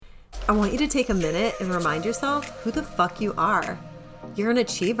I want you to take a minute and remind yourself who the fuck you are. You're an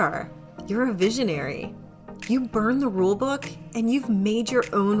achiever. You're a visionary. You burn the rule book and you've made your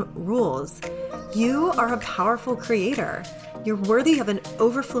own rules. You are a powerful creator. You're worthy of an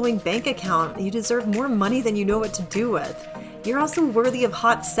overflowing bank account. You deserve more money than you know what to do with. You're also worthy of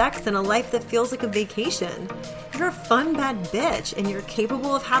hot sex and a life that feels like a vacation. You're a fun, bad bitch, and you're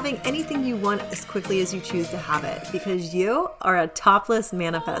capable of having anything you want as quickly as you choose to have it, because you are a topless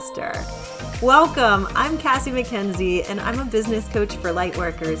manifester. Welcome, I'm Cassie McKenzie, and I'm a business coach for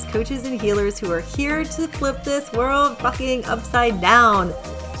lightworkers, coaches and healers who are here to flip this world fucking upside down.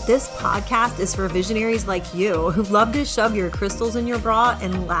 This podcast is for visionaries like you who love to shove your crystals in your bra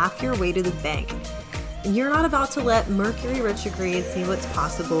and laugh your way to the bank. You're not about to let Mercury retrograde see what's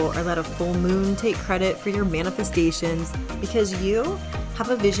possible or let a full moon take credit for your manifestations, because you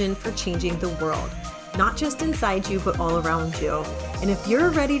have a vision for changing the world, not just inside you, but all around you. And if you're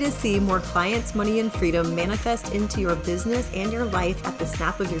ready to see more clients, money, and freedom manifest into your business and your life at the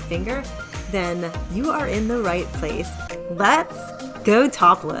snap of your finger, then you are in the right place. Let's go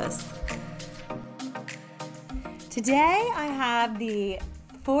topless. Today, I have the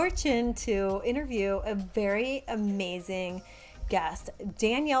fortune to interview a very amazing guest.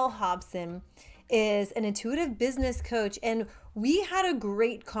 Danielle Hobson is an intuitive business coach, and we had a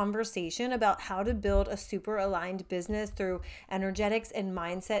great conversation about how to build a super aligned business through energetics and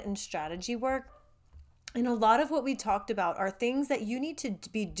mindset and strategy work. And a lot of what we talked about are things that you need to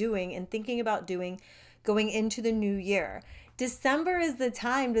be doing and thinking about doing going into the new year. December is the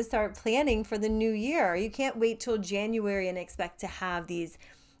time to start planning for the new year. You can't wait till January and expect to have these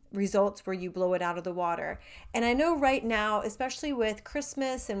results where you blow it out of the water. And I know right now, especially with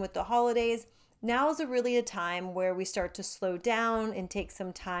Christmas and with the holidays, now is really a time where we start to slow down and take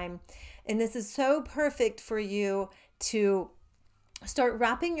some time. And this is so perfect for you to start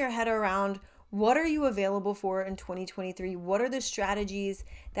wrapping your head around, what are you available for in 2023? What are the strategies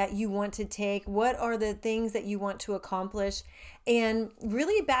that you want to take? What are the things that you want to accomplish? And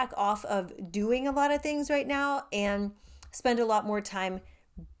really back off of doing a lot of things right now and spend a lot more time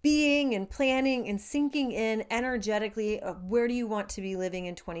being and planning and sinking in energetically of where do you want to be living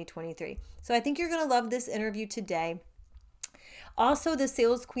in 2023. So I think you're going to love this interview today. Also, the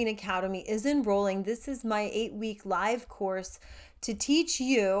Sales Queen Academy is enrolling. This is my 8-week live course to teach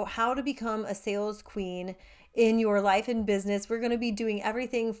you how to become a sales queen in your life and business. We're going to be doing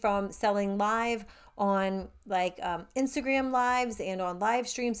everything from selling live on Instagram lives and on live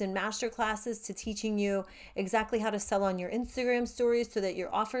streams and master classes to teaching you exactly how to sell on your Instagram stories so that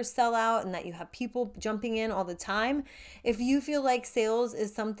your offers sell out and that you have people jumping in all the time. If you feel like sales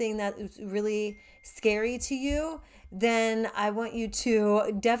is something that is really scary to you, then I want you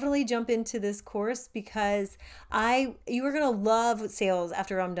to definitely jump into this course, because you are going to love sales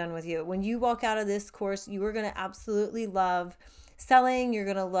after I'm done with you. When you walk out of this course, you are going to absolutely love selling. You're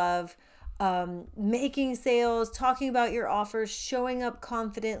going to love making sales, talking about your offers, showing up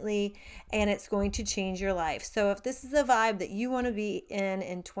confidently, and it's going to change your life. So if this is a vibe that you want to be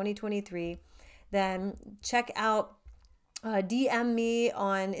in 2023, then check out DM me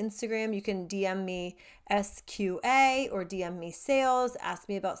on Instagram. You can DM me SQA or DM me sales. Ask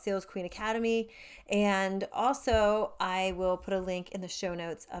me about Sales Queen Academy. And also, I will put a link in the show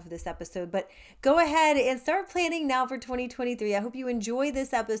notes of this episode. But go ahead and start planning now for 2023. I hope you enjoy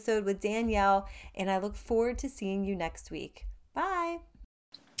this episode with Danielle, and I look forward to seeing you next week. Bye.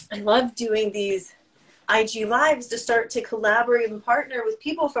 I love doing these IG lives to start to collaborate and partner with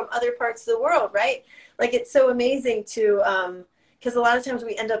people from other parts of the world, right? Like, it's so amazing to, because a lot of times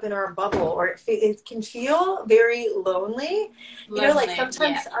we end up in our bubble, or it can feel very lonely. You know, like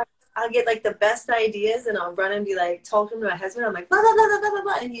sometimes I'll get like the best ideas and I'll run and be like, talking to my husband. I'm like, blah, blah, blah, blah, blah, blah,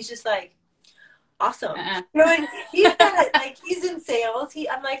 blah. And he's just like, awesome. You know, and he's got it, like, he's in sales.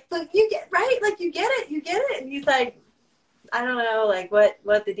 I'm like, look, you get, right? Like, you get it. And he's like, I don't know, like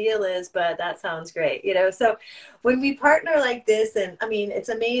what the deal is, but that sounds great, you know? So when we partner like this, and I mean, it's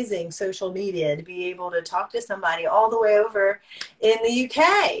amazing social media to be able to talk to somebody all the way over in the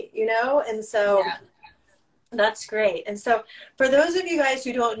UK, you know? And so that's great. And so for those of you guys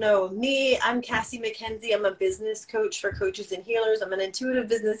who don't know me, I'm Cassie McKenzie. I'm a business coach for coaches and healers. I'm an intuitive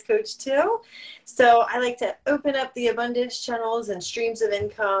business coach too. So I like to open up the abundance channels and streams of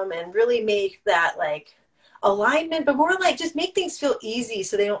income and really make that like alignment, but more like just make things feel easy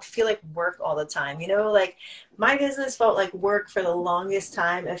so they don't feel like work all the time. You know, like my business felt like work for the longest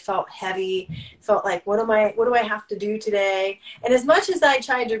time. It felt heavy. It felt like, what do I have to do today? And as much as I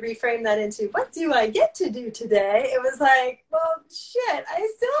tried to reframe that into, what do I get to do today? It was like, well, shit, I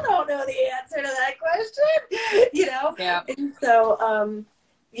still don't know the answer to that question, you know? Yeah. And so,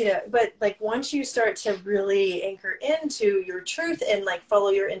 you know, but like once you start to really anchor into your truth and like follow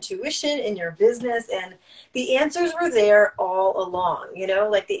your intuition in your business, and the answers were there all along, you know,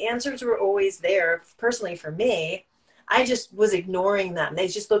 like the answers were always there. Personally for me, I just was ignoring them. They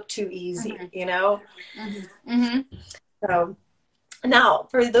just looked too easy, Mm-hmm. you know? Mm-hmm. Mm-hmm. So now,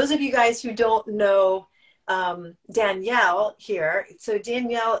 for those of you guys who don't know Danielle here, so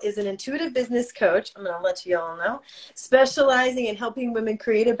Danielle is an intuitive business coach. I'm going to let you all know, specializing in helping women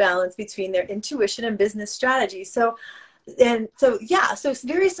create a balance between their intuition and business strategy. So, and so, yeah, so it's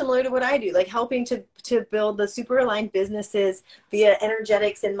very similar to what I do, like helping to build the super aligned businesses via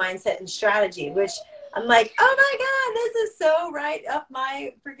energetics and mindset and strategy, which I'm like, oh my God, this is so right up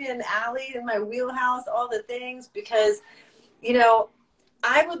my freaking alley and my wheelhouse, all the things, because you know,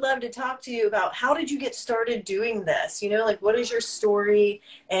 I would love to talk to you about how did you get started doing this? You know, like what is your story,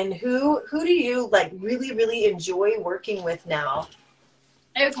 and who do you like really, really enjoy working with now?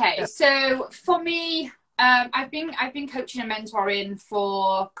 Okay, so for me, I've been coaching and mentoring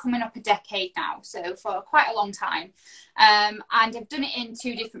for coming up a decade now, so for quite a long time, and I've done it in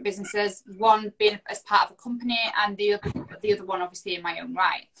two different businesses. One being as part of a company, and the other one obviously in my own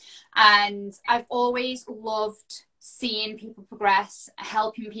right. And I've always loved seeing people progress,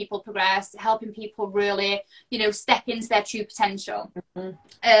 helping people really, step into their true potential, Mhm.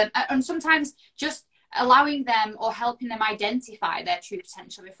 and sometimes just allowing them or helping them identify their true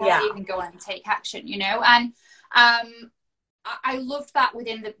potential before they Yeah. even go on and take action, and I loved that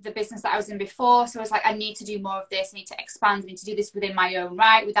within the business that I was in before. So I was like, I need to do more of this. I need to expand. I need to do this within my own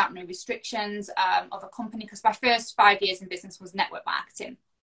right, without no restrictions of a company. Because my first 5 years in business was network marketing.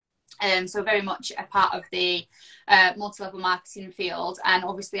 So very much a part of the multi-level marketing field. And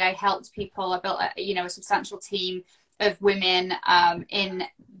obviously I helped people. I built a substantial team of women in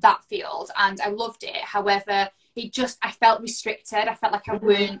that field, and I loved it. However, I felt restricted. I felt like I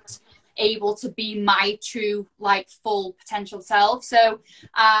weren't able to be my true, like, full potential self. So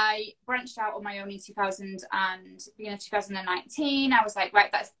I branched out on my own in 2019. I was like,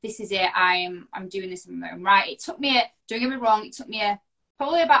 right, this is it. I'm doing this on my own right. It took me don't get me wrong, it took me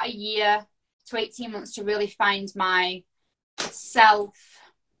probably about a year to 18 months to really find my self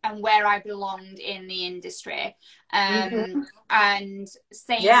and where I belonged in the industry. Mhm. And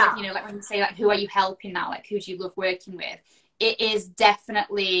same with, Yeah. like when you say, like, who are you helping now? Like, who do you love working with? It is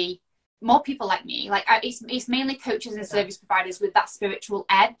definitely more people like me. Like, it's mainly coaches and service providers with that spiritual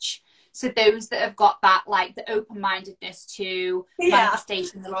edge. So those that have got that, like, the open-mindedness to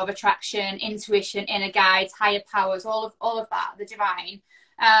manifestation, the law of attraction, intuition, inner guides, higher powers, all of that, the divine,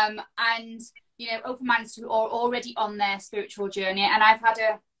 and open-minded to are already on their spiritual journey. And I've had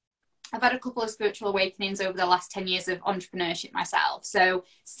a couple of spiritual awakenings over the last 10 years of entrepreneurship myself. So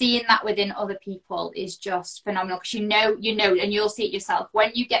seeing that within other people is just phenomenal, because and you'll see it yourself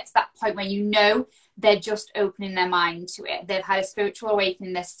when you get to that point where they're just opening their mind to it. They've had a spiritual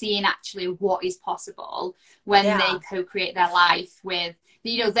awakening. They're seeing actually what is possible when they co-create their life with,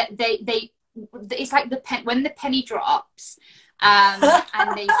 that they it's like when the penny drops, and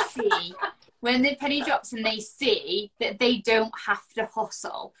they see when the penny drops and they see that they don't have to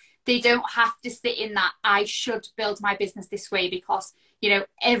hustle. They don't have to sit in that I should build my business this way because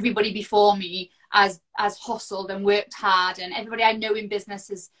everybody before me has hustled and worked hard, and everybody I know in business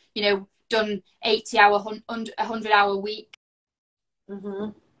has done 80-hour, 100-hour week. Mm-hmm.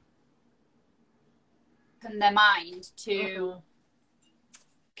 Open their mind to.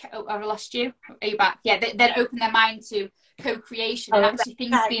 Oh, have I lost you? Are you back? Yeah, then open their mind to co-creation, and actually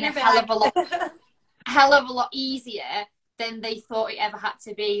things being a hell of a lot easier than they thought it ever had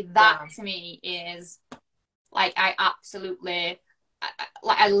to be. That to me is like, I absolutely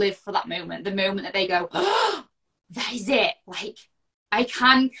I live for that moment. The moment that they go, oh, that is it. Like, I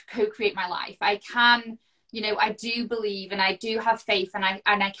can co-create my life. I can, I do believe and I do have faith, and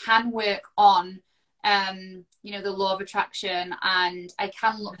I can work on the law of attraction, and I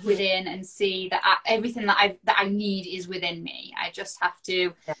can look within and see that everything that I need is within me. I just have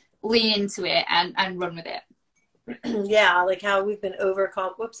to lean into it and run with it. Yeah, like how we've been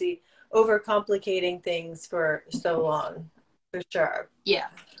overcomplicating things for so long, for sure. Yeah.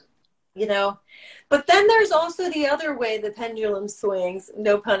 But then there's also the other way the pendulum swings,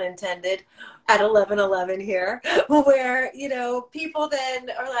 no pun intended, at 11:11 here, where, people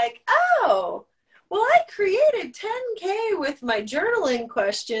then are like, oh, well, I created 10K with my journaling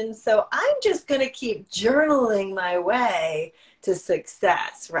questions, so I'm just going to keep journaling my way to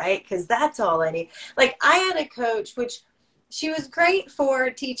success, right? Because that's all I need. Like, I had a coach, which she was great for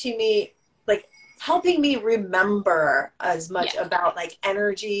teaching me, like, helping me remember as much about, like,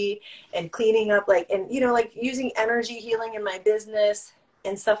 energy and cleaning up, like, and, like, using energy healing in my business.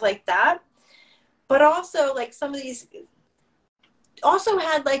 and stuff like that. But also like some of these also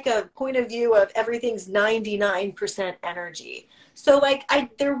had like a point of view of everything's 99% energy. So like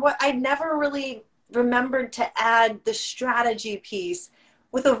I never really remembered to add the strategy piece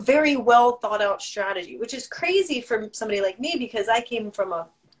with a very well thought out strategy, which is crazy for somebody like me because I came from a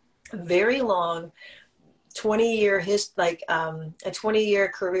very long 20-year a 20-year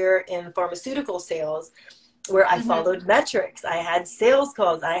career in pharmaceutical sales where I followed metrics. I had sales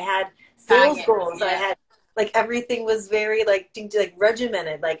calls, I had sales goals, I had like everything was very like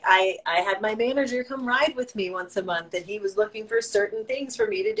regimented. Like I had my manager come ride with me once a month and he was looking for certain things for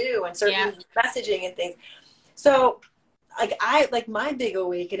me to do and certain messaging and things. So like my big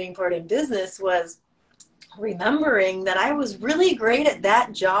awakening part in business was remembering that I was really great at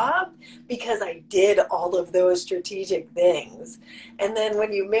that job because I did all of those strategic things. And then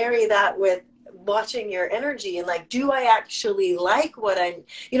when you marry that with watching your energy and like, do I actually like what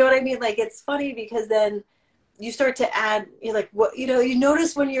you know what I mean? Like, it's funny because then you start to add, you're like, what, you know, you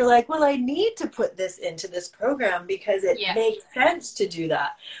notice when you're like, well, I need to put this into this program because it makes sense to do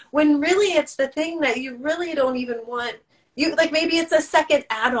that. When really it's the thing that you really don't even want. You like, maybe it's a second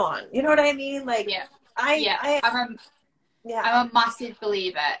add-on. You know what I mean? Like, I'm a massive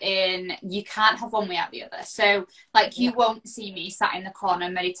believer in you can't have one without the other. So like you won't see me sat in the corner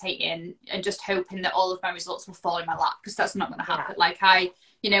meditating and just hoping that all of my results will fall in my lap, because that's not going to happen. Like I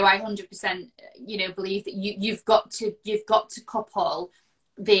 100% believe that you've got to couple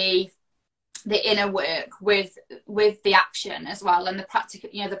the inner work with the action as well, and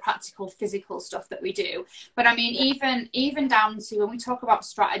the practical physical stuff that we do. But I mean, even down to when we talk about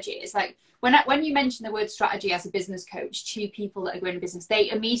strategies, like when you mention the word strategy as a business coach to people that are growing a business,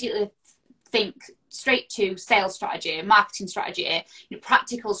 they immediately think straight to sales strategy, marketing strategy,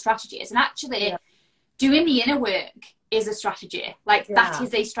 practical strategies. And actually doing the inner work is a strategy. Like that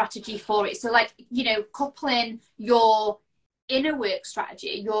is a strategy for it. So like, coupling your inner work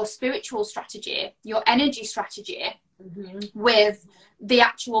strategy, your spiritual strategy, your energy strategy with the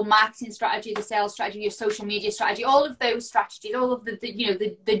actual marketing strategy, the sales strategy, your social media strategy, all of those strategies, all of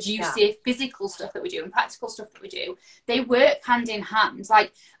the juicy physical stuff that we do and practical stuff that we do, they work hand in hand.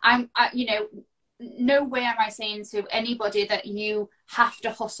 Like no way am I saying to anybody that you have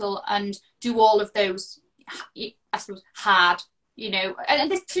to hustle and do all of those, I suppose, hard,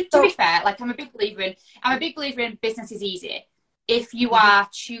 and this, to be fair, like I'm a big believer in business is easy. If you are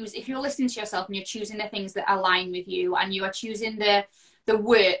if you're listening to yourself and you're choosing the things that align with you, and you are choosing the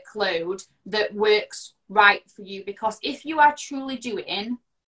workload that works right for you, because if you are truly doing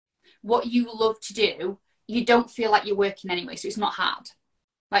what you love to do, you don't feel like you're working anyway, so it's not hard.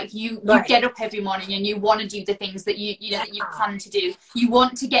 Like you get up every morning and you want to do the things that that you plan to do. You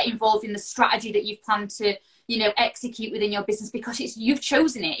want to get involved in the strategy that you've planned to execute within your business, because you've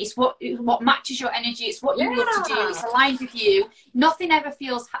chosen it. It's what matches your energy. It's what you love to do. It's aligned with you. Nothing ever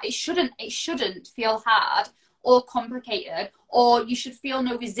feels it shouldn't feel hard or complicated, or you should feel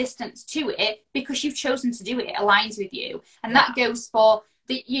no resistance to it, because you've chosen to do it. It aligns with you. And that goes for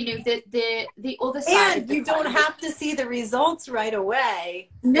the other side. And you don't have to see the results right away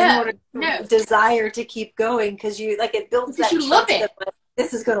in order to desire to keep going, because it builds that you love it.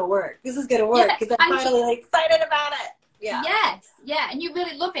 This is going to work. This is going to work because I'm finally excited about it. Yeah. Yes. Yeah. And you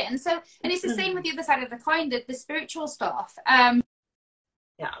really love it. And it's the same with the other side of the coin, the spiritual stuff. EFT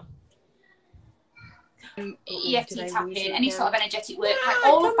tapping, any sort of energetic work, like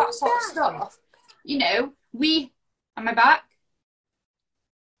all of that sort of stuff. Am I back?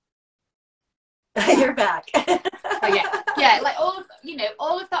 You're back. Like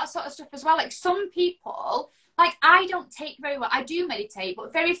all of that sort of stuff as well. Like some people, like I don't take very well. I do meditate,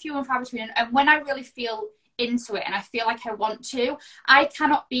 but very few and far between. And when I really feel into it and I feel like I want to, I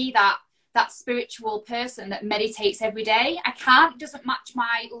cannot be that spiritual person that meditates every day. I can't. It doesn't match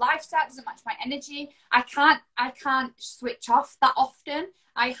my lifestyle. It doesn't match my energy. I can't switch off that often.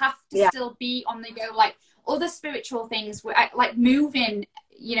 I have to still be on the go. Like other spiritual things, like moving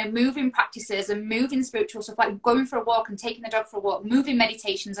practices and moving spiritual stuff, like going for a walk and taking the dog for a walk, moving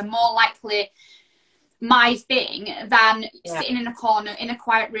meditations are more likely my thing than sitting in a corner in a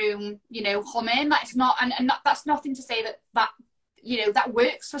quiet room, humming. That's not, and that's nothing to say that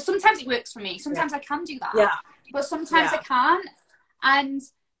works. So sometimes it works for me. Sometimes I can do that, but sometimes I can't, and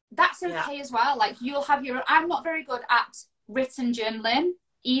that's okay as well. Like you'll have I'm not very good at written journaling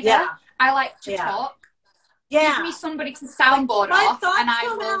either. I like to talk. Give me somebody to soundboard off, and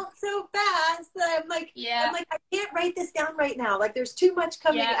I will. Out so fast that I'm like, I can't write this down right now. Like there's too much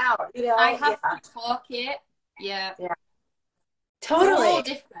coming out. I have to talk it. Yeah. Totally. It's all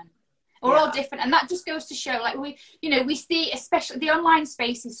different. We're all different. And that just goes to show, like, we see, especially the online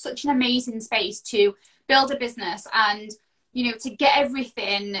space is such an amazing space to build a business and, to get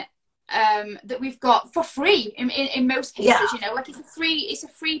everything that we've got for free in most cases, like it's a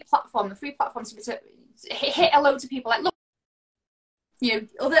free platform. The free platform to hit a load of people, like, look,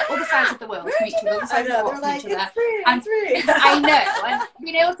 other sides of the world from each other, other sides of the world from each other. It's free. I know, and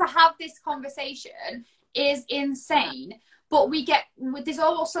being able to have this conversation is insane. But there's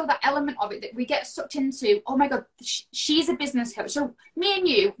also that element of it that we get sucked into. Oh my God, she's a business coach. So me and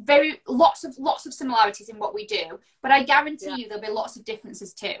you, lots of similarities in what we do. But I guarantee you there'll be lots of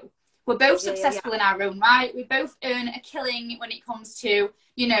differences too. We're both successful in our own right. We both earn a killing when it comes to,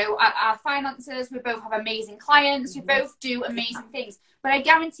 our finances. We both have amazing clients. We both do amazing things. But I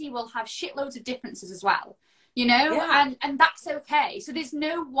guarantee we'll have shitloads of differences as well, and that's okay. So there's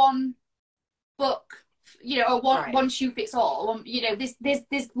no one book, or one shoe fits all.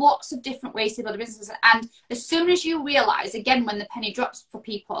 There's lots of different ways to build a business. And as soon as you realize, again, when the penny drops for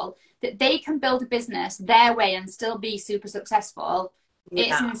people, that they can build a business their way and still be super successful,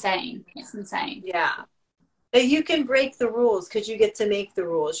 it's insane. It's insane. Yeah. But you can break the rules because you get to make the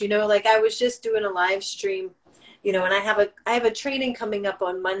rules. Like I was just doing a live stream, and I have a training coming up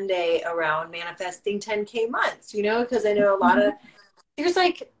on Monday around manifesting 10K months, because I know a lot of, there's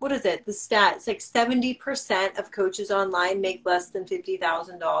like, what is it? The stat, it's like 70% of coaches online make less than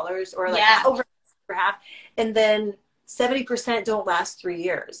 $50,000 or like over half. And then 70% don't last 3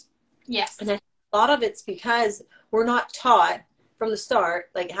 years. Yes. And a lot of it's because we're not taught from the start,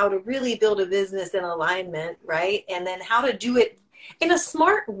 like how to really build a business in alignment, right? And then how to do it in a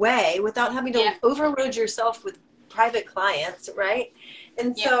smart way without having to overload yourself with private clients, right?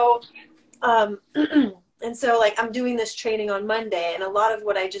 And so, and so like I'm doing this training on Monday, and a lot of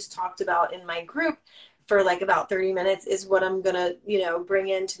what I just talked about in my group for like about 30 minutes is what I'm gonna, bring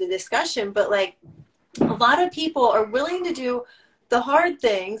into the discussion. But like a lot of people are willing to do the hard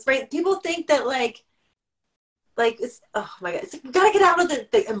things, right? People think that like it's, oh my God, we gotta get out of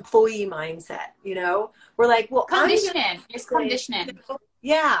the employee mindset, We're like, well, conditioning. It's conditioning.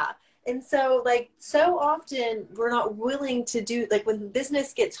 Yeah. And so like, so often we're not willing to do, like when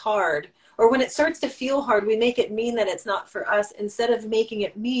business gets hard or when it starts to feel hard, we make it mean that it's not for us instead of making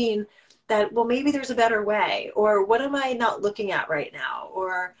it mean that, well, maybe there's a better way, or what am I not looking at right now?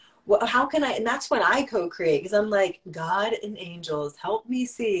 Or how can I, and that's when I co-create, because I'm like, God and angels, help me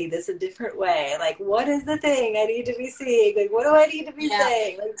see this a different way. Like, what is the thing I need to be seeing? Like, what do I need to be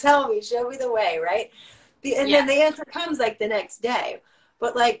saying? Like, tell me, show me the way, right? And then the answer comes like the next day.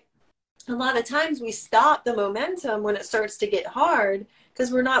 But like, a lot of times we stop the momentum when it starts to get hard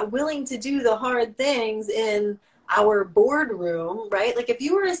because we're not willing to do the hard things in our boardroom, right? Like if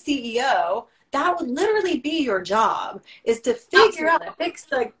you were a CEO, that would literally be your job, is to figure out, fix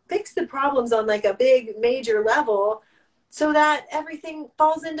the problems on like a big major level so that everything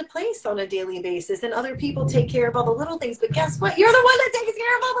falls into place on a daily basis and other people take care of all the little things. But guess what? You're the one that takes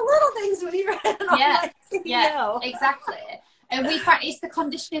care of all the little things when you're an online CEO. Yeah, exactly. And we find it's the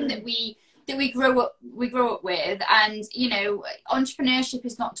conditioning that we grow up with. And entrepreneurship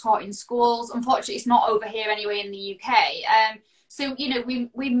is not taught in schools. Unfortunately, it's not over here anyway in the UK. So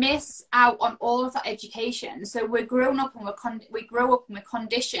we miss out on all of that education. So we're grown up and we grow up and we're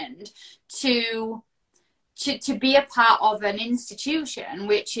conditioned to be a part of an institution,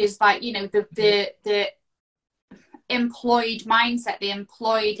 which is like the employed mindset, the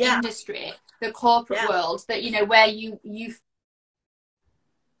employed industry, the corporate world, that where you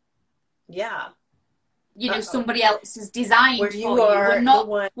somebody else is designed for you.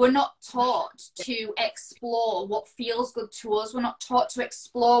 We're not taught to explore what feels good to us. We're not taught to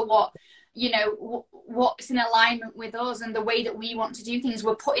explore what's in alignment with us and the way that we want to do things.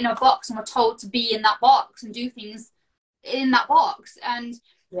 We're put in a box and we're told to be in that box and do things in that box. And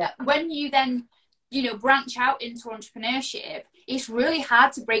when you then branch out into entrepreneurship, it's really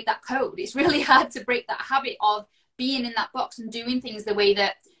hard to break that code. It's really hard to break that habit of being in that box and doing things the way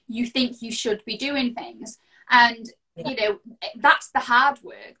that you think you should be doing things. And that's the hard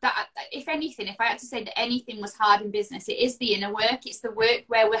work. That, if anything, if I had to say that anything was hard in business, it is the inner work. It's the work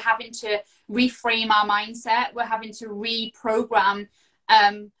where we're having to reframe our mindset. We're having to reprogram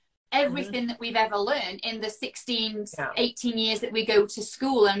everything that we've ever learned in the 16, 18 years that we go to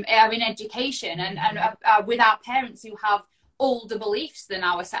school and are in education and are with our parents who have older beliefs than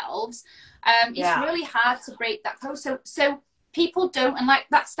ourselves. It's really hard to break that code. So people don't, and like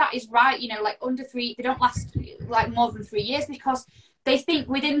that stat is right, like under 3, they don't last like more than 3 years because they think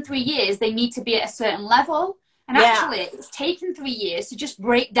within 3 years they need to be at a certain level. And actually it's taken 3 years to just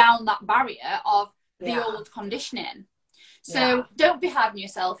break down that barrier of the old conditioning. So don't be hard on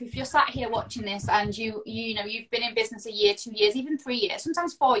yourself. If you're sat here watching this and you know, you've been in business a year, 2 years, even 3 years,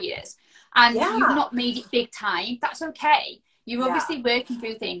 sometimes 4 years, and you've not made it big time, that's okay. You're obviously working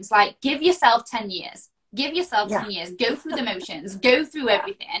through things. Like, give yourself 10 years. Give yourself 10 years. Go through the motions. Go through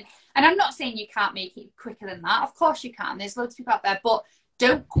everything. And I'm not saying you can't make it quicker than that. Of course you can. There's loads of people out there. But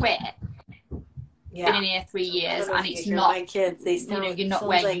don't quit. Been in here 3 years and it's not, my kids, they sound, you know, you're not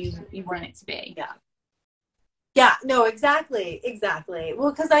where like, you want it to be. Yeah, no, exactly.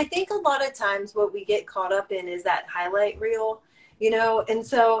 Well, because I think a lot of times what we get caught up in is that highlight reel, you know, and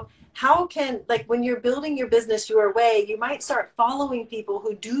so how can, like, when you're building your business your way, you might start following people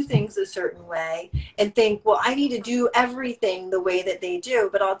who do things a certain way and think, well, I need to do everything the way that they do.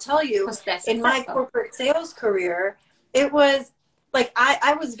 But I'll tell you, in my corporate sales career, it was like,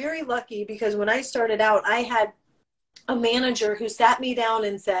 I was very lucky because when I started out, I had a manager who sat me down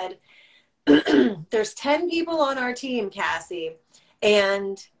and said, there's 10 people on our team, Cassie,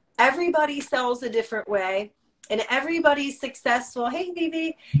 and everybody sells a different way and everybody's successful, hey,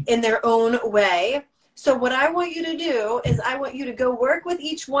 Vivi, in their own way. So what I want you to do is I want you to go work with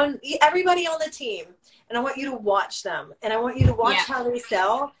everybody on the team, and I want you to watch them, and I want you to watch how they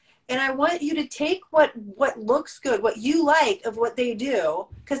sell. And I want you to take what looks good, what you like of what they do,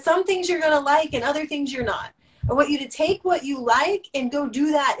 because some things you're going to like and other things you're not. I want you to take what you like and go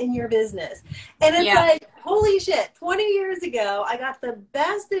do that in your business. And it's like, holy shit, 20 years ago, I got the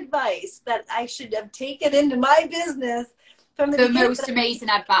best advice that I should have taken into my business from the most amazing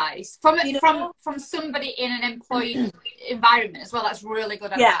advice from somebody in an employee environment as well. That's really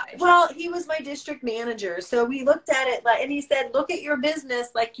good advice. Well, he was my district manager, so we looked at it like, and he said, look at your business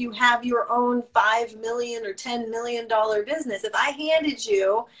like you have your own $5 million or $10 million business. If I handed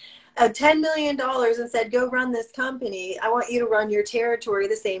you $10 million and said, go run this company, I want you to run your territory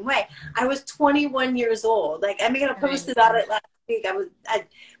the same way. I was 21 years old. Like, I made a post about it last week. I had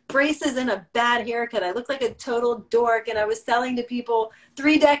braces and a bad haircut. I looked like a total dork, and I was selling to people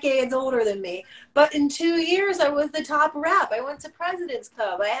 3 decades older than me. But in 2 years, I was the top rep. I went to President's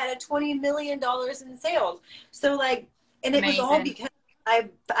Club. I had $20 million in sales. So, like, and it was all because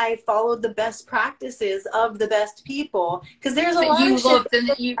I followed the best practices of the best people, because there's a lot of shit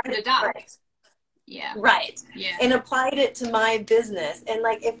that you could adapt. And applied it to my business. And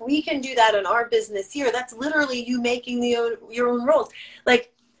like, if we can do that in our business here, that's literally you making your own rules.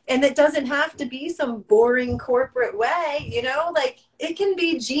 Like, and it doesn't have to be some boring corporate way, you know, like it can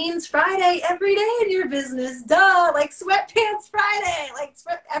be jeans Friday every day in your business. Duh. Like sweatpants Friday, like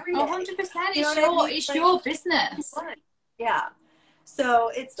every day. 100%. It's your business. Yeah. So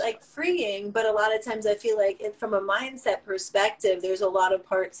it's like freeing, but a lot of times I feel like from a mindset perspective, there's a lot of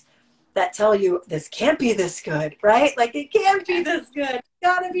parts that tell you this can't be this good, right? Like it can't be this good. It's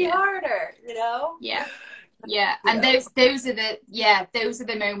gotta be harder, you know? And those are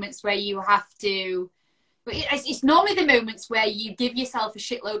the moments where you have to, it's normally the moments where you give yourself a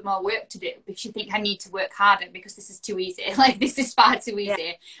shitload more work to do because you think I need to work harder because this is too easy. Like this is far too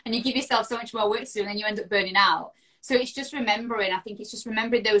easy. And you give yourself so much more work to do and then you end up burning out. So it's just remembering, I think it's just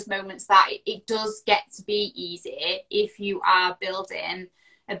remembering those moments that it does get to be easy if you are building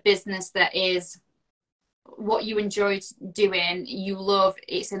a business that is what you enjoy doing, you love,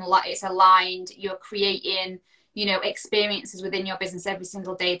 it's aligned, you're creating, you know, experiences within your business every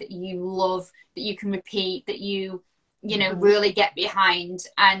single day that you love, that you can repeat, that you know, really get behind.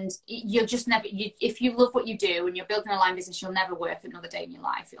 And you'll just never, if you love what you do and you're building a line business, you'll never work another day in your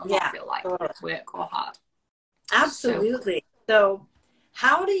life. It'll not feel like work or hard. Absolutely. So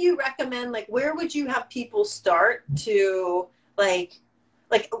how do you recommend, like, where would you have people start to like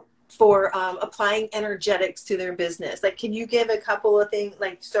for applying energetics to their business? Like, can you give a couple of things,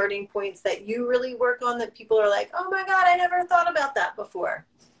 like starting points that you really work on that people are like, oh my God, I never thought about that before?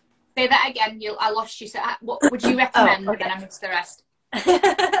 Say that again. I lost you. So what would you recommend? Then I missed the rest.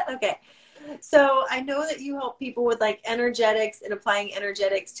 Okay. So I know that you help people with like energetics and applying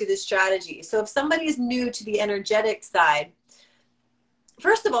energetics to the strategy. So if somebody's new to the energetic side,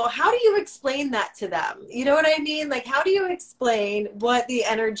 first of all, how do you explain that to them? You know what I mean? Like, how do you explain what the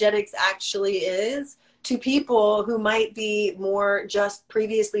energetics actually is to people who might be more just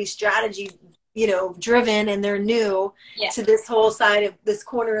previously strategy, you know, driven, and they're new to this whole side of this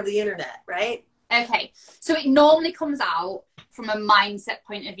corner of the internet, right? Okay. So it normally comes out from a mindset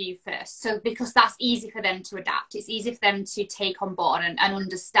point of view first. So because that's easy for them to adapt. It's easy for them to take on board and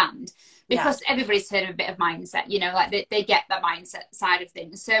understand, because everybody's heard of a bit of mindset, you know, like they get that mindset side of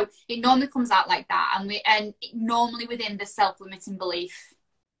things. So it normally comes out like that. And normally within the self-limiting belief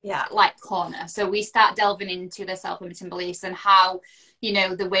Yeah. like corner. So we start delving into their self-limiting beliefs and how, you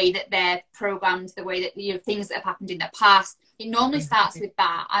know, the way that they're programmed, the way that, you know, things that have happened in the past. It normally starts with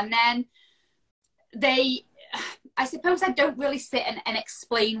that. And then I suppose I don't really sit and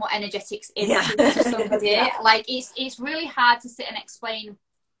explain what energetics is to somebody. Yeah. Like it's really hard to sit and explain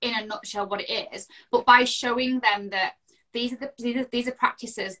in a nutshell what it is, but by showing them that these are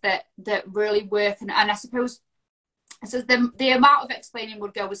practices that really work. And I suppose so the amount of explaining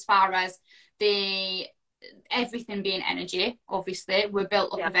would go as far as everything being energy. Obviously, we're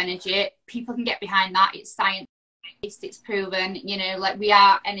built up of energy. People can get behind that. It's science. It's proven. You know, like we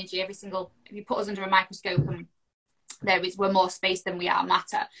are energy. If you put us under a microscope, and we're more space than we are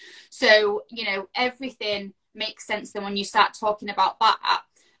matter. So, you know, everything makes sense then when you start talking about that.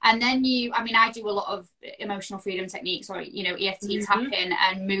 And then I do a lot of emotional freedom techniques, or, you know, EFT tapping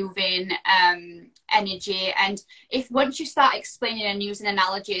and moving energy. And once you start explaining and using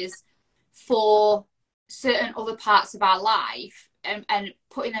analogies for certain other parts of our life and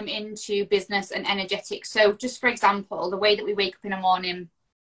putting them into business and energetics. So just for example, the way that we wake up in the morning,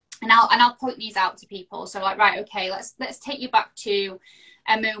 and I'll point these out to people. So like, right, okay, let's take you back to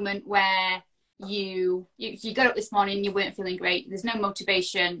a moment where you got up this morning, you weren't feeling great, there's no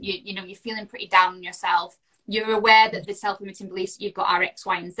motivation, you know, you're feeling pretty down on yourself, you're aware that the self-limiting beliefs that you've got are X,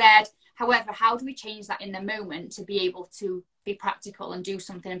 Y, and Z. However, how do we change that in the moment to be able to be practical and do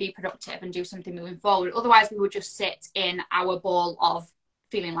something and be productive and do something moving forward? Otherwise we would just sit in our ball of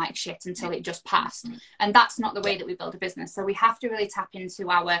feeling like shit until it just passed, and that's not the way that we build a business. So we have to really tap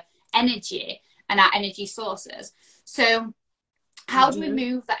into our energy and our energy sources. So how do we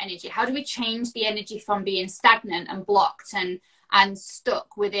move that energy? How do we change the energy from being stagnant and blocked and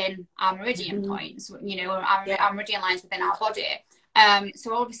stuck within our meridian points, you know, our meridian lines within our body?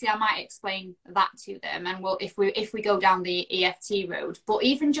 So obviously I might explain that to them, and if we go down the EFT road, but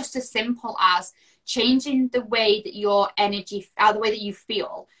even just as simple as changing the way that your energy, the way that you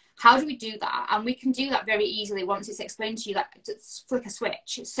feel. How do we do that? And we can do that very easily once it's explained to you, like just flick a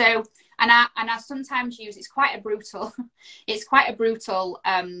switch. So, and I sometimes use, it's quite a brutal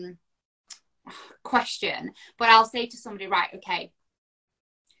question, but I'll say to somebody, right, okay,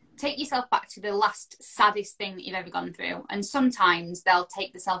 take yourself back to the last saddest thing that you've ever gone through. And sometimes they'll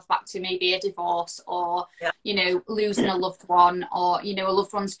take themselves back to maybe a divorce, or, you know, losing a loved one, or, you know, a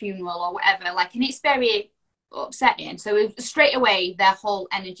loved one's funeral or whatever. Like, and it's very upsetting. So straight away, their whole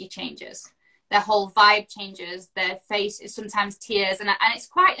energy changes. Their whole vibe changes. Their face is sometimes tears. And it's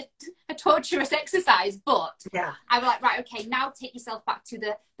quite a torturous exercise. But I'm like, right, okay, now take yourself back to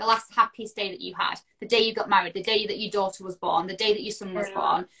the last happiest day that you had. The day you got married, the day that your daughter was born, the day that your son was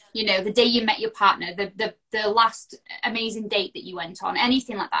born, you know, the day you met your partner, the last amazing date that you went on,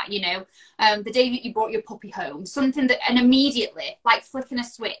 anything like that, you know, the day that you brought your puppy home, something that, and immediately, like flicking a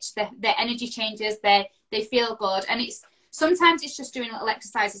switch, their energy changes, they feel good. And sometimes it's just doing little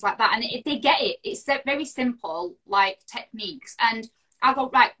exercises like that, and they get it. It's very simple, like techniques. And I'll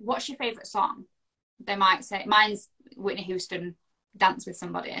go, right, what's your favorite song? They might say, mine's Whitney Houston, Dance with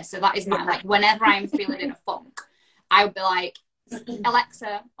Somebody. So that is mine. Like, whenever I'm feeling in a funk, I would be like,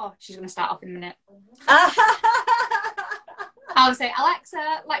 Alexa, oh, she's going to start off in a minute. I would say,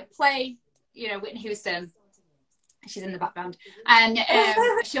 Alexa, like, play, you know, Whitney Houston. She's in the background, and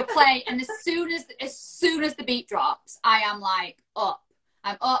she'll play. And as soon as the beat drops, I am like up.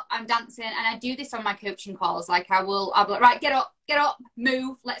 I'm dancing, and I do this on my coaching calls. Like I'll be like, right, get up,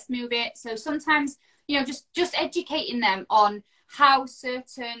 move, let's move it. So sometimes, you know, just educating them on how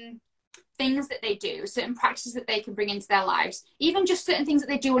certain things that they do, certain practices that they can bring into their lives, even just certain things that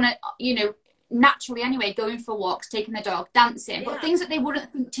they do on a, you know, naturally anyway, going for walks, taking the dog, dancing, but things that they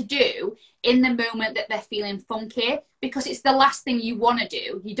wouldn't think to do in the moment that they're feeling funky, because it's the last thing you want to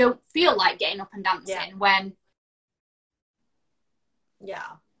do. You don't feel like getting up and dancing when you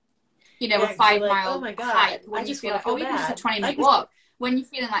know, a 5 mile hike, when you feel like, or even just a 20-minute walk, when you're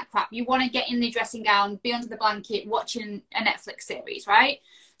feeling like crap, you want to get in the dressing gown, be under the blanket, watching a Netflix series, right?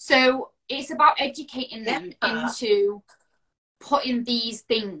 So it's about educating them into putting these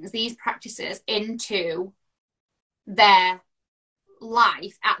things, these practices into their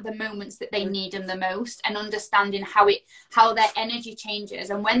life at the moments that they need them the most, and understanding how their energy changes.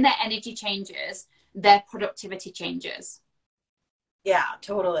 And when their energy changes, their productivity changes. Yeah,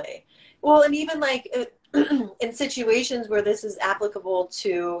 totally. Well, and even like in situations where this is applicable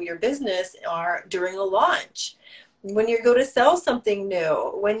to your business, or during a launch, when you go to sell something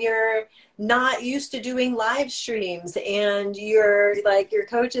new, when you're not used to doing live streams, and you're like, your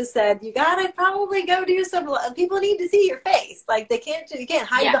coaches said, you gotta probably go do some, people need to see your face. Like you can't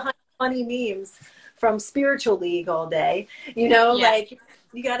hide behind funny memes from Spiritual League all day, you know, like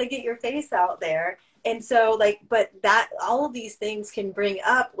you got to get your face out there. And so like, but that, all of these things can bring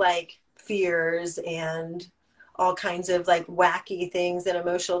up like fears and all kinds of like wacky things and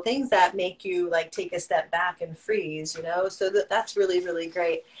emotional things that make you like take a step back and freeze, you know? So that's really, really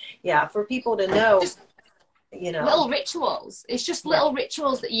great. Yeah. For people to know, just you know, little rituals. It's just little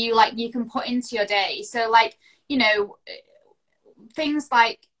rituals that you like, you can put into your day. So like, you know, things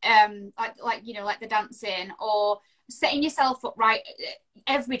like you know, like the dancing or setting yourself up right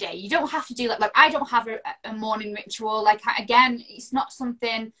every day. You don't have to do like I don't have a morning ritual. Like, again, it's not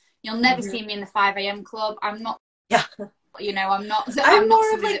something, you'll never see me in the 5 a.m. club. I'm not, you know, I'm not more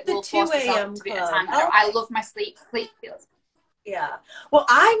somebody of like that will the 2 a.m. to be at a time. I love my sleep feels. Yeah. Well,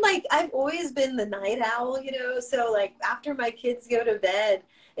 I've always been the night owl, you know, so like after my kids go to bed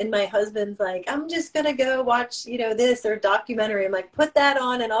and my husband's like, I'm just going to go watch, you know, this or documentary. I'm like, put that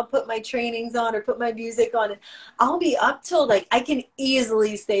on and I'll put my trainings on or put my music on. And I'll be up till like, I can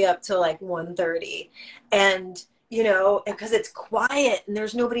easily stay up till like 1:30. And, you know, because it's quiet and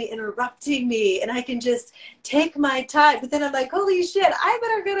there's nobody interrupting me and I can just take my time. But then I'm like, holy shit, I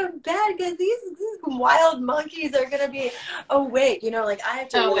better go to bed because these wild monkeys are going to be awake. You know, like I have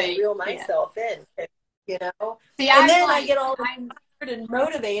to really reel myself in, you know. See, and then I get all and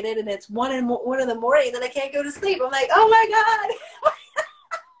motivated and it's 1 in the morning and then I can't go to sleep. I'm like, oh my God.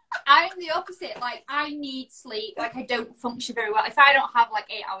 I'm the opposite. Like, I need sleep. Like, I don't function very well. If I don't have like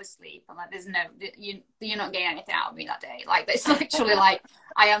 8 hours sleep, I'm like, there's no, you're not getting anything out of me that day. Like, it's literally like,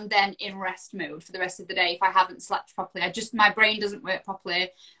 I am then in rest mode for the rest of the day if I haven't slept properly. My brain doesn't work properly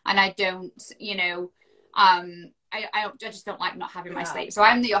and I don't, you know, I just don't like not having my sleep. So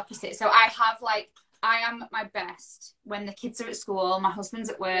I'm the opposite. So I am at my best when the kids are at school, my husband's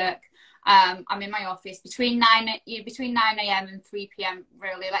at work. I'm in my office between 9 a.m. and 3 p.m.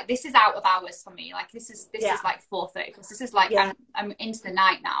 really. Like, this is out of hours for me. Like, this is like 4:30 because this is like I'm into the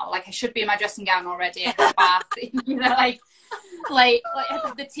night now. Like, I should be in my dressing gown already, had a bath, you know, like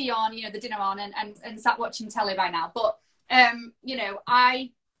have the tea on, you know, the dinner on, and sat watching telly by now. But you know,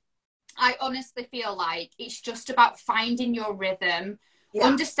 I honestly feel like it's just about finding your rhythm.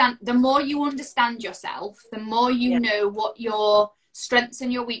 Understand, the more you understand yourself, the more you know what your strengths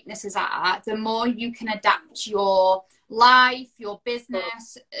and your weaknesses are, the more you can adapt your life, your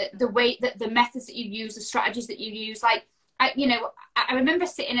business, the way that the methods that you use, the strategies that you use. Like, I remember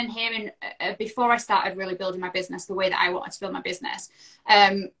sitting and hearing before I started really building my business, the way that I wanted to build my business,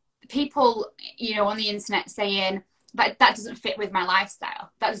 people, you know, on the internet saying that doesn't fit with my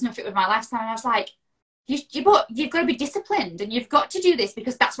lifestyle. That doesn't fit with my lifestyle. And I was like, you've got to be disciplined and you've got to do this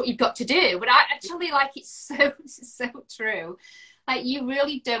because that's what you've got to do. But I actually, like, it's so true. Like, you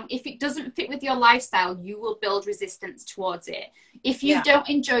really don't, if it doesn't fit with your lifestyle, you will build resistance towards it. If you don't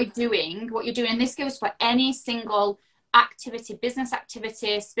enjoy doing what you're doing, and this goes for any single activity, business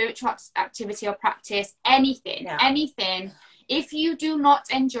activity, spiritual activity or practice, anything, if you do not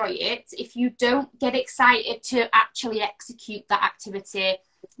enjoy it, if you don't get excited to actually execute that activity,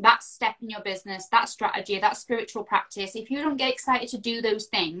 that step in your business, that strategy, that spiritual practice, if you don't get excited to do those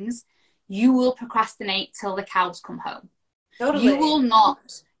things, you will procrastinate till the cows come home. Totally. You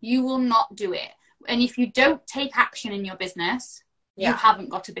will not do it. And if you don't take action in your business, you haven't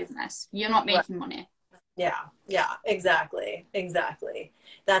got a business. You're not making money. Yeah, exactly.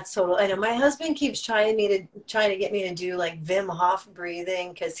 That's total. I know my husband keeps trying to get me to do like Wim Hof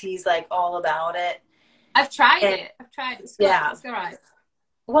breathing because he's like all about it. I've tried it. It's good. It's all right.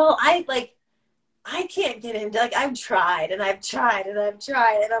 Well, I can't get into, like, I've tried and I'm like,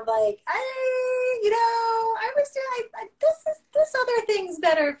 this other thing's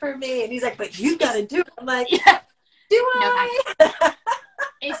better for me. And he's like, but you got to do it. I'm like, do I? No,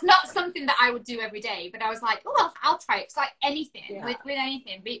 it's not something that I would do every day, but I was like, oh, well, I'll try it. It's like anything, with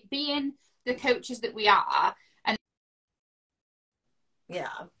anything, being the coaches that we are, and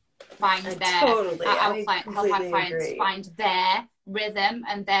find help our clients find their rhythm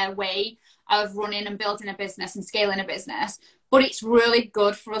and their way of running and building a business and scaling a business. But it's really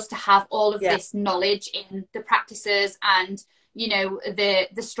good for us to have all of this knowledge in the practices and, you know,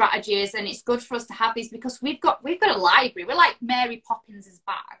 the strategies, and it's good for us to have these because we've got a library. We're like Mary Poppins'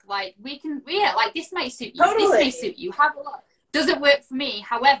 bag. Like, we can, like, this may suit you. Totally. This may suit you. Have a look. Doesn't work for me.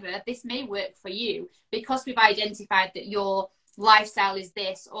 However, this may work for you because we've identified that your lifestyle is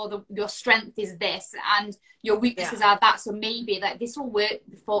this, or your strength is this, and your weaknesses are that. So maybe like this will work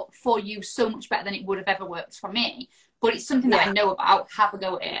for you so much better than it would have ever worked for me. But it's something that I know about. Have a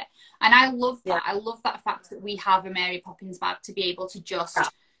go at it. And I love that. I love that fact that we have a Mary Poppins bag to be able to just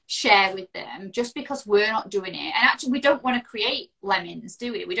share with them, just because we're not doing it. And actually, we don't want to create lemons,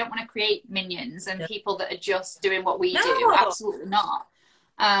 do we? We don't want to create minions and people that are just doing what we do. Absolutely not.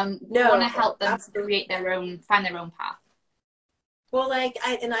 We want to help them to absolutely. create find their own path. Well, like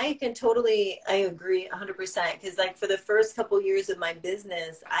I agree 100%. Because like for the first couple years of my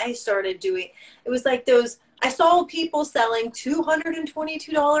business, I started doing, it was like I saw people selling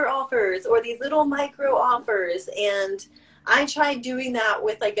 $222 offers or these little micro offers. And I tried doing that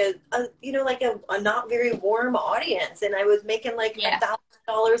with like like a not very warm audience. And I was making like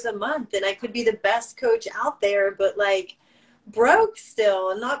 $1,000 a month, and I could be the best coach out there, but like broke still.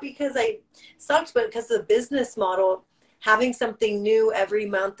 And not because I sucked, but because the business model, having something new every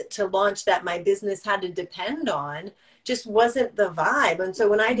month to launch that my business had to depend on, just wasn't the vibe. And so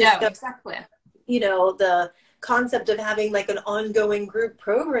when I discovered, exactly, the concept of having like an ongoing group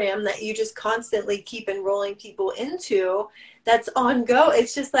program that you just constantly keep enrolling people into, that's ongoing,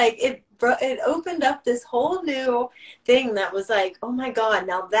 it's just like it opened up this whole new thing that was like, oh my God,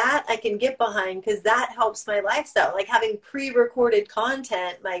 now that I can get behind, because that helps my lifestyle. Like having pre-recorded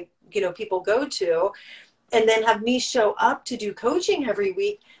content, people go to, and then have me show up to do coaching every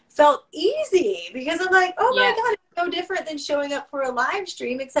week felt easy, because I'm like, oh my God, it's no different than showing up for a live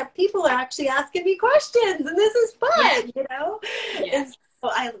stream, except people are actually asking me questions, and this is fun, And so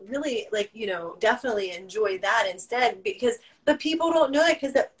I really definitely enjoy that instead, because the people don't know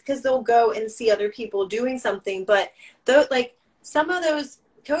that, because they'll go and see other people doing something. But though, like, some of those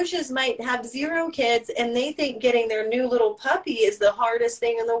coaches might have 0 kids, and they think getting their new little puppy is the hardest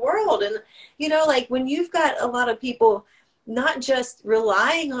thing in the world. And like when you've got a lot of people not just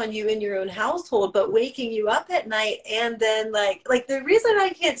relying on you in your own household, but waking you up at night, and then like the reason I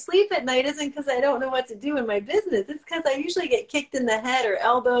can't sleep at night isn't because I don't know what to do in my business. It's because I usually get kicked in the head or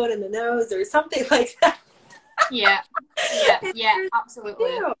elbowed in the nose or something like that. Yeah,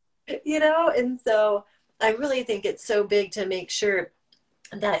 absolutely. And so I really think it's so big to make sure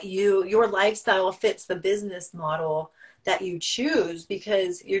that your lifestyle fits the business model that you choose,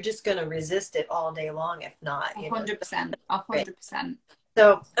 because you're just going to resist it all day long if not. 100%. 100%.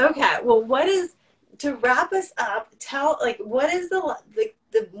 So, okay, well, to wrap us up, what is the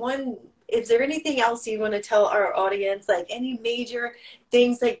one, is there anything else you want to tell our audience, like any major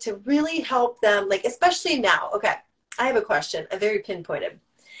things, like to really help them, like especially now? Okay, I have a question, a very pinpointed.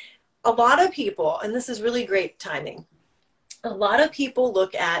 A lot of people, and this is really great timing, a lot of people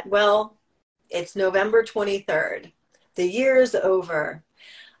look at, well, it's November 23rd. The year's over.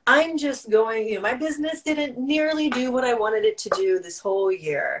 I'm just going, my business didn't nearly do what I wanted it to do this whole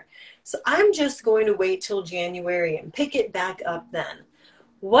year. So I'm just going to wait till January and pick it back up then.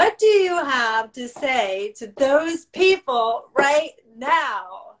 What do you have to say to those people right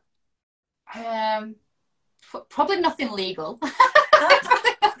now? Probably nothing legal.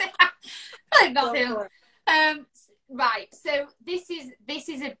 Probably nothing. Right, so this is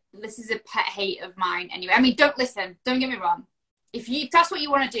a pet hate of mine anyway. I mean, don't get me wrong. If that's what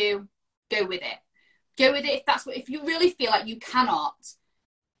you want to do, go with it. Go with it. If you really feel like you cannot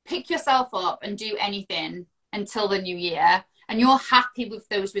pick yourself up and do anything until the new year, and you're happy with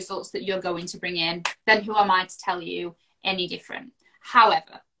those results that you're going to bring in, then who am I to tell you any different?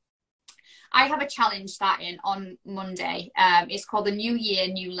 However, I have a challenge starting on Monday. It's called the New Year,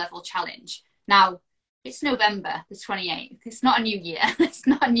 New Level Challenge. Now, it's November the 28th. It's not a new year. It's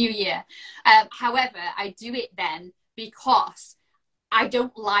not a new year. However, I do it then because I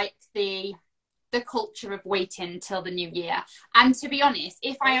don't like the culture of waiting till the new year. And to be honest,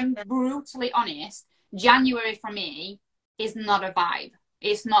 if I am brutally honest, January for me is not a vibe.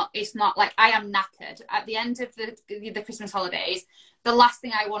 It's not like, I am knackered. At the end of the Christmas holidays, the last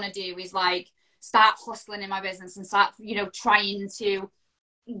thing I want to do is like start hustling in my business and start, trying to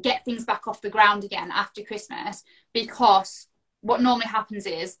get things back off the ground again after Christmas, because what normally happens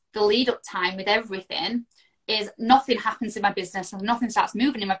is the lead up time with everything is nothing happens in my business and nothing starts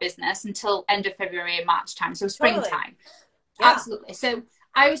moving in my business until end of February and March time. So springtime. Totally. Yeah. Absolutely. So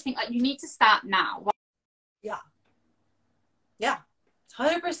I always think like you need to start now. Yeah.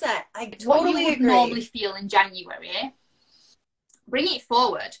 100%. I totally agree. Normally feel in January, bring it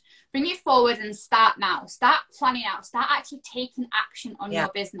forward and start now. Start planning out, start actually taking action on your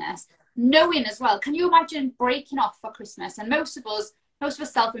business, knowing as well, can you imagine breaking off for Christmas? And most of us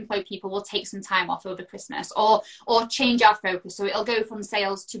self-employed people will take some time off over Christmas or change our focus. So it'll go from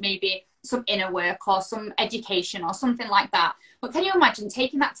sales to maybe some inner work or some education or something like that. But can you imagine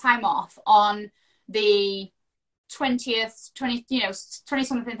taking that time off on the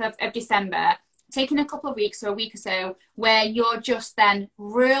 20-something of December, taking a couple of weeks or a week or so where you're just then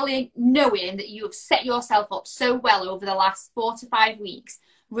really knowing that you have set yourself up so well over the last 4 to 5 weeks,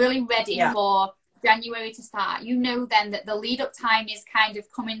 really ready for January to start, you know then that the lead up time is kind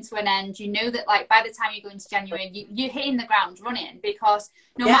of coming to an end. You know that like by the time you go into January, you're hitting the ground running, because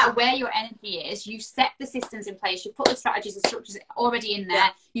no matter where your energy is, you've set the systems in place, you've put the strategies and structures already in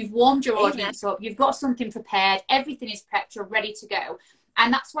there, you've warmed your audience up, you've got something prepared, everything is prepped, you're ready to go.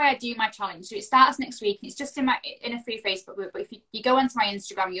 And that's why I do my challenge. So it starts next week, and it's just in a free Facebook group. But if you go onto my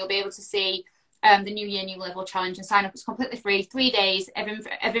Instagram, you'll be able to see the New Year, New Level challenge and sign up. It's completely free, 3 days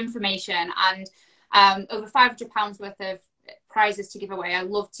of information, and over £500 worth of prizes to give away. I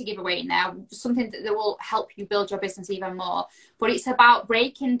love to give away now, something that will help you build your business even more. But it's about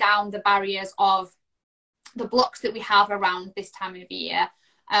breaking down the barriers of the blocks that we have around this time of year,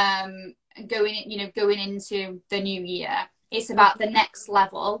 going into the new year. It's about the next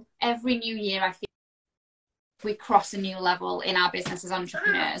level. Every new year, I think we cross a new level in our business as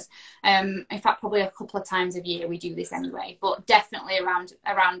entrepreneurs. In fact, probably a couple of times a year we do this anyway, but definitely around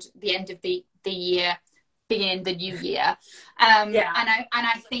the end of the year, beginning the new year. And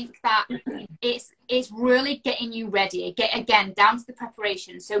I think that it's really getting you ready. Again, down to the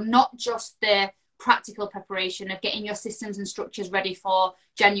preparation. So not just the practical preparation of getting your systems and structures ready for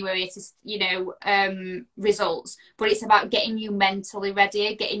January to results, but it's about getting you mentally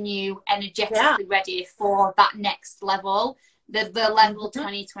ready, getting you energetically ready for that next level, the level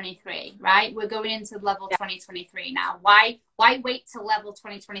 2023, right? We're going into level 2023 now. Why wait till level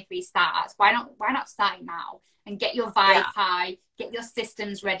 2023 starts? Why not start now and get your vibe high, get your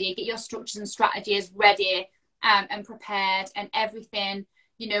systems ready, get your structures and strategies ready, and prepared, and everything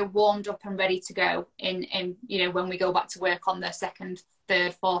warmed up and ready to go in when we go back to work on the 2nd,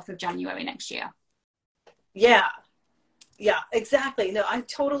 3rd, 4th of January next year. Yeah, exactly. No, I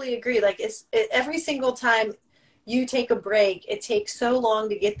totally agree. Like every single time you take a break, it takes so long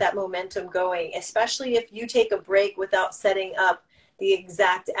to get that momentum going, especially if you take a break without setting up the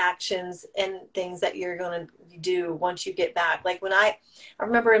exact actions and things that you're going to do once you get back. Like when I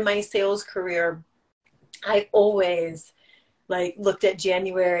remember in my sales career, I always looked at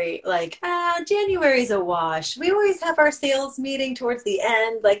January January's a wash. We always have our sales meeting towards the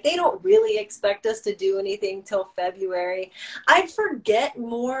end. Like they don't really expect us to do anything till February. I'd forget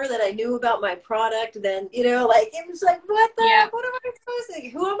more that I knew about my product than, it was like, what am I supposed to,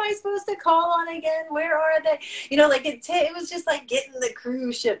 who am I supposed to call on again? Where are they? It was just like getting the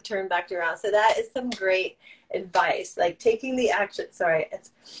cruise ship turned back around. So that is some great advice, like taking the action. Sorry,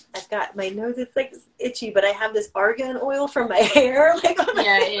 I've got my nose, it's like itchy, but I have this argan oil from my hair. I don't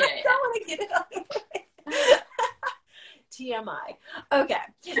want to get it on. TMI. Okay.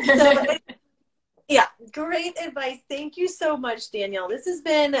 So great advice. Thank you so much, Danielle. This has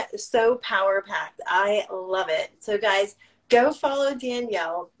been so power packed. I love it. So guys, go follow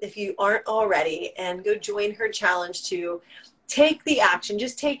Danielle if you aren't already, and go join her challenge to take the action.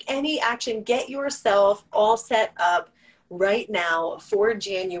 Just take any action. Get yourself all set up right now for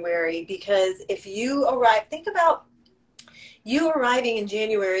January, because if you think about you arriving in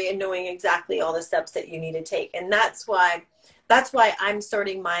January and knowing exactly all the steps that you need to take. And that's why I'm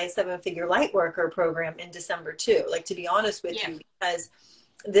starting my 7-figure light worker program in December too. Like, to be honest with you, because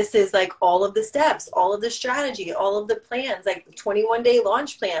this is like all of the steps, all of the strategy, all of the plans, like the 21-day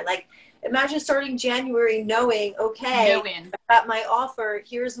launch plan. Like, imagine starting January knowing, I got my offer,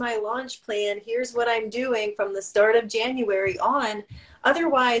 here's my launch plan, here's what I'm doing from the start of January on.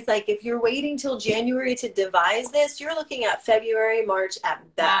 Otherwise, like if you're waiting till January to devise this, you're looking at February, March at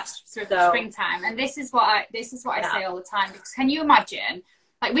best. So springtime. And this is what I say all the time, because can you imagine,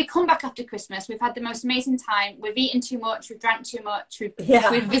 like, we come back after Christmas, we've had the most amazing time, we've eaten too much, we've drank too much, we've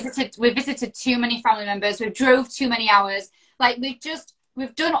visited too many family members, we've drove too many hours, like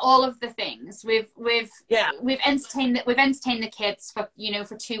we've done all of the things. We've entertained the kids for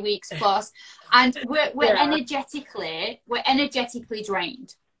 2 weeks plus, and we're energetically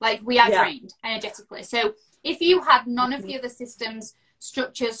drained. Like, we are drained energetically. So if you had none of the other systems,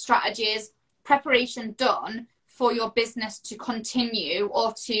 structures, strategies, preparation done for your business to continue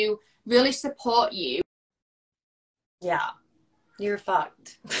or to really support you, you're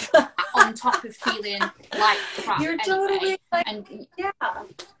fucked. on top of feeling like crap, you're anyway. totally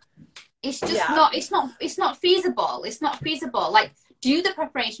It's just it's not feasible. It's not feasible. Like, do the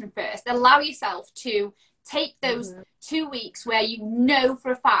preparation first. Allow yourself to take those 2 weeks where you know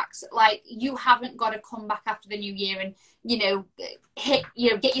for a fact, like, you haven't got to come back after the new year and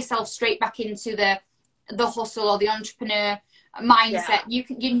get yourself straight back into the hustle or the entrepreneur mindset.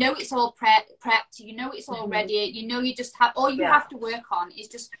 You know it's all prepped, you know it's all ready, you just have all you have to work on is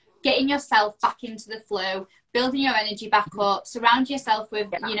just getting yourself back into the flow, building your energy back up, surround yourself with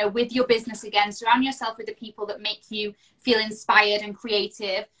with your business again, surround yourself with the people that make you feel inspired and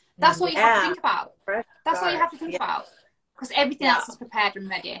creative, That's all you have to think about. Fresh That's start. all you have to think about. Because everything Yeah. else is prepared and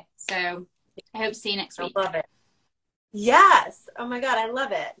ready. So I hope to see you next week. I love it. Yes. Oh my God, I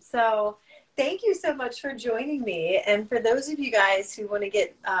love it. So thank you so much for joining me. And for those of you guys who want to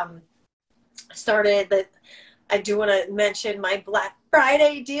get started, that I do want to mention my Black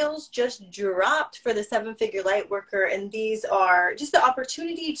Friday deals just dropped for the 7-figure light worker. And these are just the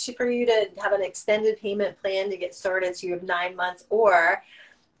opportunity for you to have an extended payment plan to get started. So you have 9 months, or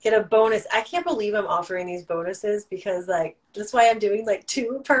get a bonus. I can't believe I'm offering these bonuses, because like, that's why I'm doing like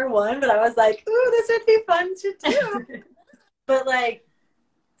 2 per one. But I was like, ooh, this would be fun to do. But like,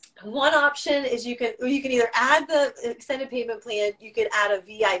 one option is you can either add the extended payment plan, you could add a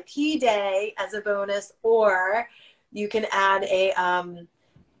VIP day as a bonus, or you can add a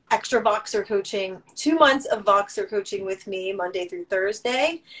extra Voxer coaching, 2 months of Voxer coaching with me Monday through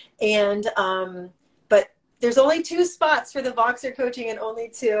Thursday. And but there's only 2 spots for the Voxer coaching and only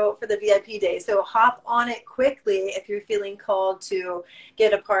 2 for the VIP day. So hop on it quickly if you're feeling called to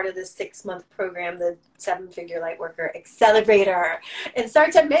get a part of this 6-month program, the 7-figure Lightworker Accelerator, and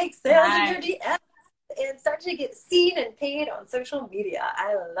start to make sales in your DMs and start to get seen and paid on social media.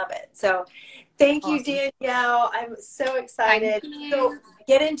 I love it. So thank you, Danielle. I'm so excited. So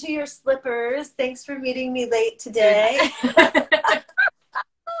get into your slippers. Thanks for meeting me late today.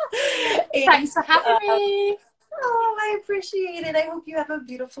 Thanks for having me. Oh, I appreciate it. I hope you have a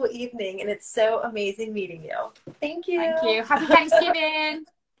beautiful evening, and it's so amazing meeting you. Thank you. Thank you. Happy Thanksgiving.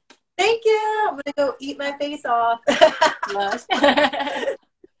 Thank you. I'm going to go eat my face off.